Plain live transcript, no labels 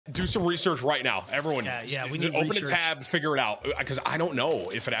do some research right now, everyone. Yeah, we need open research. a tab, figure it out, because I don't know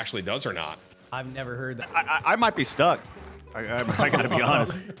if it actually does or not. I've never heard that. I might be stuck. I gotta be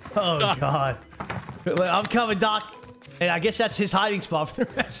honest. Oh God. I'm coming, Doc. And I guess that's his hiding spot for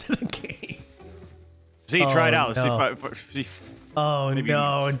the rest of the game. Z, try it out. No. See if Oh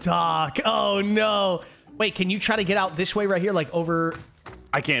no, Doc. Oh no. Wait, can you try to get out this way right here, like over?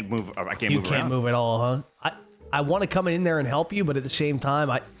 I can't move. I can't You move can't around. move at all, huh? I want to come in there and help you, but at the same time,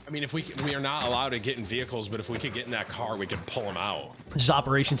 I mean, if we are not allowed to get in vehicles, but if we could get in that car, we could pull them out. this is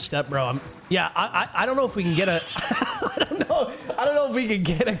Operation Step, bro. I don't know if we can get a. I don't know if we can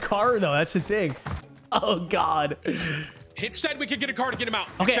get a car though. That's the thing. Oh God. Hitch said we could get a car to get him out.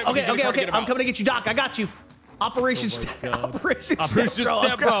 Hitch Okay. said we could get a car to get him I'm out. coming to get you, Doc. I got you. Operation Step. Operation Operation Step, bro.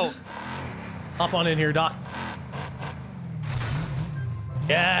 Step, bro. Hop on in here, Doc.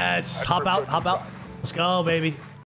 Yes. Hop out. Let's go, baby.